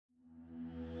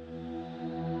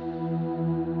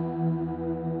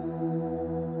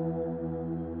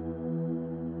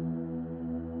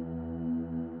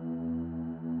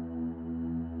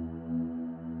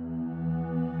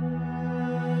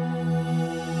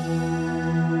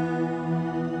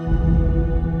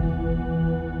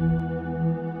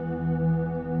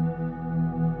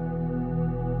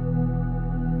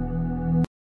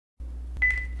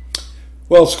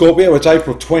Well, Scorpio, it's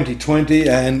April 2020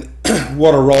 and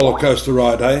what a roller coaster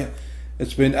ride, eh?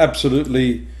 It's been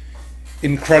absolutely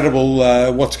incredible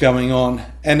what's going on.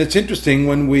 And it's interesting,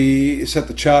 when we set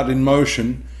the chart in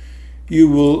motion, you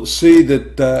will see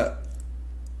that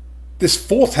this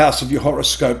fourth house of your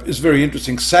horoscope is very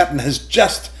interesting. Saturn has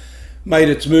just made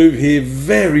its move here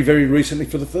very, very recently,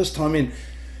 for the first time in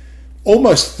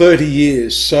almost 30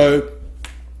 years. So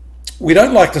we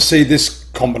don't like to see this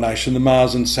combination, the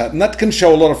Mars and Saturn. That can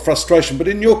show a lot of frustration, but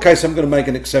in your case I'm going to make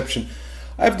an exception.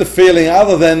 I have the feeling,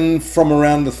 other than from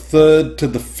around the 3rd to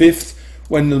the 5th,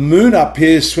 when the moon up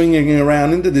here is swinging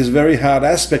around into this very hard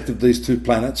aspect of these two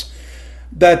planets,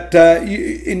 that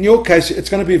in your case it's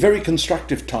going to be a very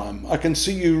constructive time. I can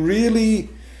see you really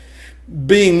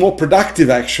being more productive,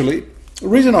 actually. The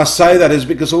reason I say that is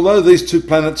because although these two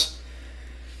planets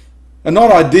are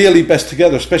not ideally best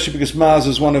together, especially because Mars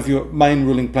is one of your main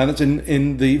ruling planets.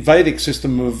 In the Vedic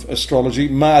system of astrology,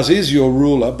 Mars is your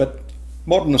ruler, but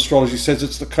modern astrology says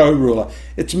it's the co-ruler.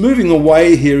 It's moving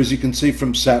away here, as you can see,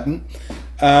 from Saturn.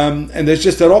 And there's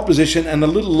just that opposition, and a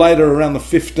little later, around the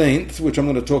 15th, which I'm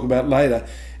going to talk about later,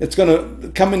 it's going to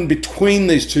come in between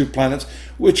these two planets,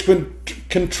 which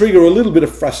can trigger a little bit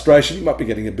of frustration. You might be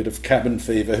getting a bit of cabin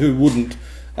fever. Who wouldn't,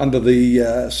 under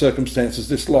the circumstances,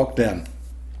 this lockdown?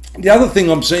 The other thing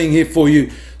I'm seeing here for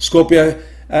you, Scorpio,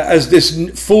 as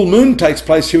this full moon takes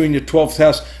place here in your 12th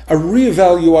house, a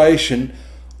reevaluation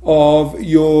of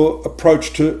your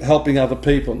approach to helping other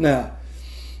people. Now,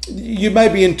 you may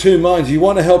be in two minds. You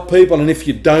want to help people, and if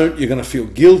you don't, you're going to feel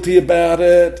guilty about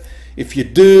it. If you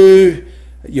do,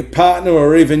 your partner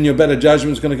or even your better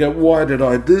judgment is going to go, why did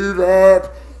I do that?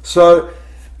 So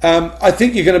I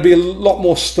think you're going to be a lot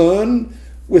more stern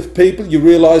with people. You're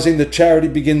realizing that charity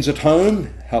begins at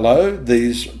home. Hello,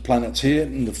 these planets here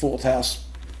in the 4th house.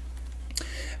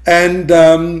 And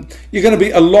you're going to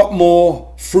be a lot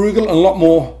more frugal and a lot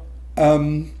more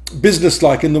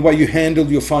businesslike in the way you handle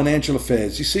your financial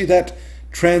affairs. You see that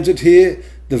transit here,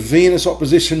 the Venus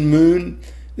opposition moon.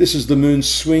 This is the moon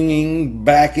swinging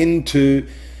back into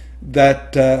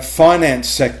that finance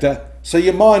sector. So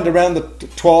your mind around the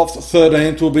 12th,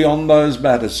 13th will be on those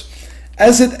matters.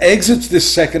 As it exits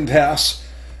this 2nd house,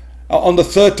 on the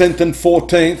 13th and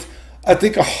 14th, I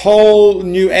think a whole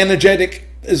new energetic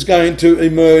is going to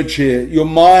emerge here. Your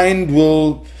mind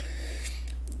will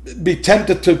be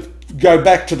tempted to go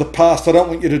back to the past. I don't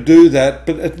want you to do that,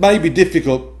 but it may be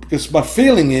difficult, because my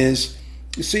feeling is,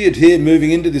 you see it here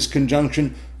moving into this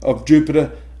conjunction of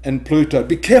Jupiter and Pluto.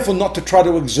 Be careful not to try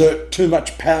to exert too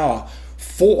much power,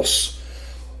 force,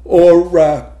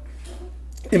 or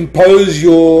impose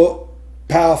your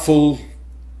powerful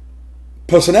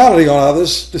personality on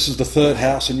others. This is the 3rd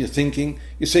house in your thinking.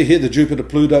 You see here the Jupiter,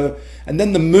 Pluto, and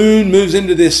then the moon moves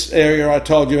into this area I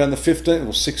told you around the 15th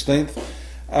or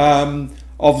 16th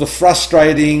of the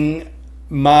frustrating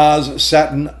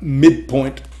Mars-Saturn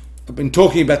midpoint. I've been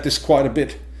talking about this quite a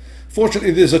bit.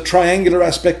 Fortunately, there's a triangular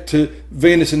aspect to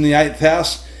Venus in the 8th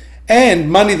house, and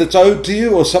money that's owed to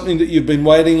you, or something that you've been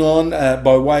waiting on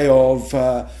by way of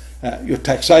your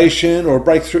taxation, or a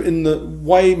breakthrough in the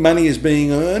way money is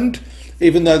being earned.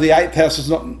 Even though the 8th house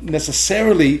is not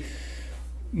necessarily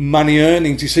money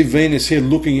earnings, you see Venus here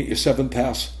looking at your 7th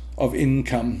house of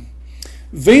income.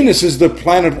 Venus is the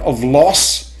planet of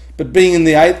loss, but being in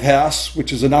the 8th house,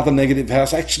 which is another negative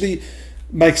house, actually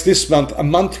makes this month a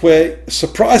month where,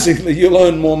 surprisingly, you'll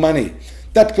earn more money.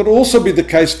 That could also be the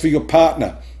case for your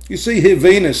partner. You see here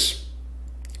Venus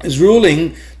is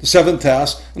ruling the 7th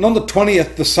house, and on the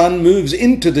 20th the Sun moves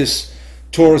into this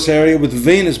Taurus area, with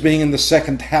Venus being in the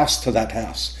 2nd house to that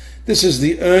house. This is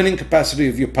the earning capacity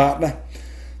of your partner.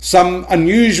 Some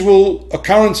unusual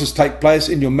occurrences take place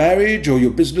in your marriage or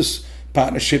your business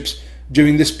partnerships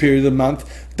during this period of the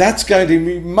month. That's going to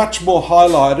be much more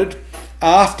highlighted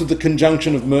after the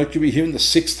conjunction of Mercury here in the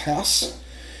 6th house,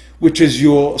 which is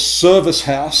your service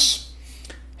house,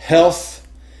 health,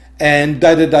 and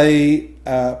day-to-day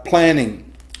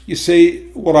planning. You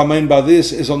see, what I mean by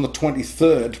this is on the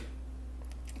 23rd,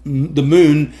 the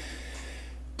moon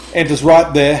enters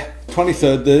right there,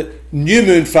 23rd, the new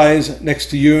moon phase next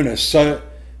to Uranus. So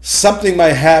something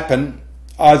may happen.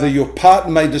 Either your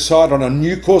partner may decide on a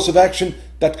new course of action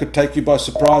that could take you by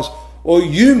surprise, or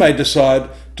you may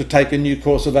decide to take a new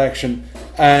course of action,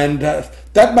 and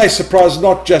that may surprise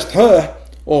not just her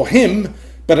or him,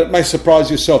 but it may surprise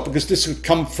yourself, because this would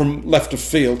come from left of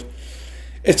field.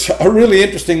 It's a really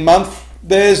interesting month.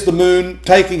 There's the moon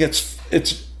taking its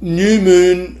new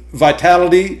moon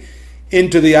vitality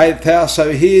into the 8th house.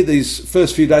 So here, these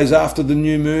first few days after the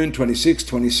new moon, 26,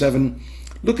 27,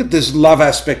 look at this love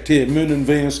aspect here. Moon and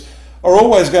Venus are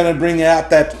always going to bring out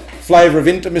that flavour of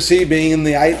intimacy being in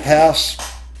the 8th house.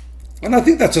 And I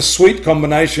think that's a sweet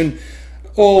combination,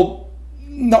 all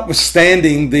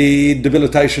notwithstanding the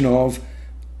debilitation of,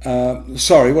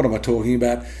 what am I talking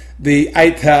about? The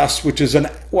 8th house, which is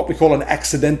what we call an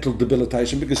accidental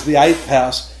debilitation, because the 8th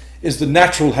house is the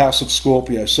natural house of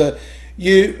Scorpio. So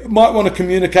you might want to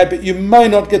communicate, but you may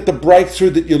not get the breakthrough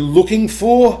that you're looking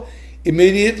for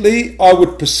immediately. I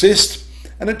would persist.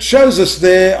 And it shows us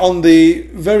there on the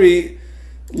very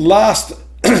last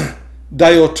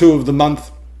day or two of the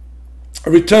month, a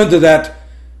return to that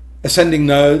ascending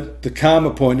node, the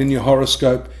karma point in your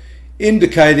horoscope,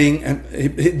 indicating, and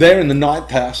there in the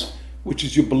 9th house, which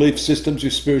is your belief systems,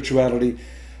 your spirituality,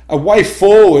 a way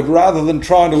forward rather than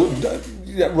trying to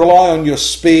rely on your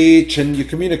speech and your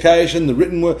communication, the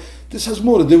written word. This has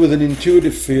more to do with an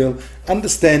intuitive feel,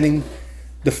 understanding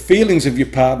the feelings of your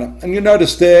partner. And you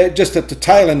notice there, just at the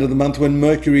tail end of the month, when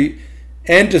Mercury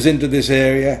enters into this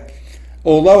area,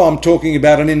 although I'm talking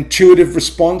about an intuitive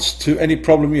response to any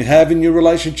problem you have in your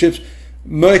relationships,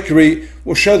 Mercury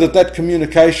will show that that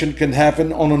communication can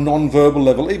happen on a non-verbal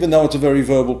level, even though it's a very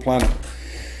verbal planet.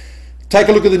 Take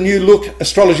a look at the new look,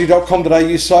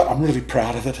 astrology.com.au site. I'm really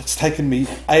proud of it. It's taken me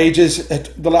ages.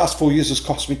 The last 4 years has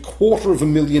cost me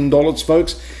 $250,000,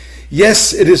 folks.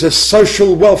 Yes, it is a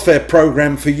social welfare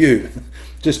program for you.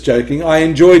 Just joking. I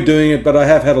enjoy doing it, but I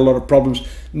have had a lot of problems.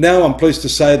 Now I'm pleased to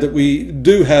say that we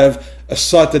do have a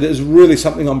site that is really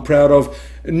something I'm proud of.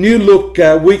 A new look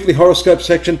weekly horoscope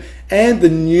section and the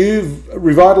new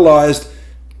revitalized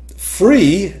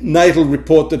free natal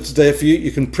report that's there for you.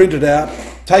 You can print it out,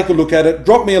 take a look at it,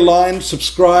 drop me a line,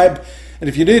 subscribe, and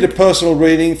if you need a personal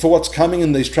reading for what's coming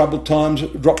in these troubled times,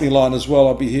 drop me a line as well.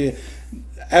 I'll be here.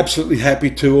 Absolutely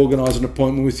happy to organise an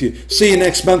appointment with you. See you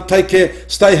next month. Take care.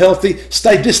 Stay healthy.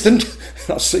 Stay distant.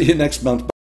 I'll see you next month.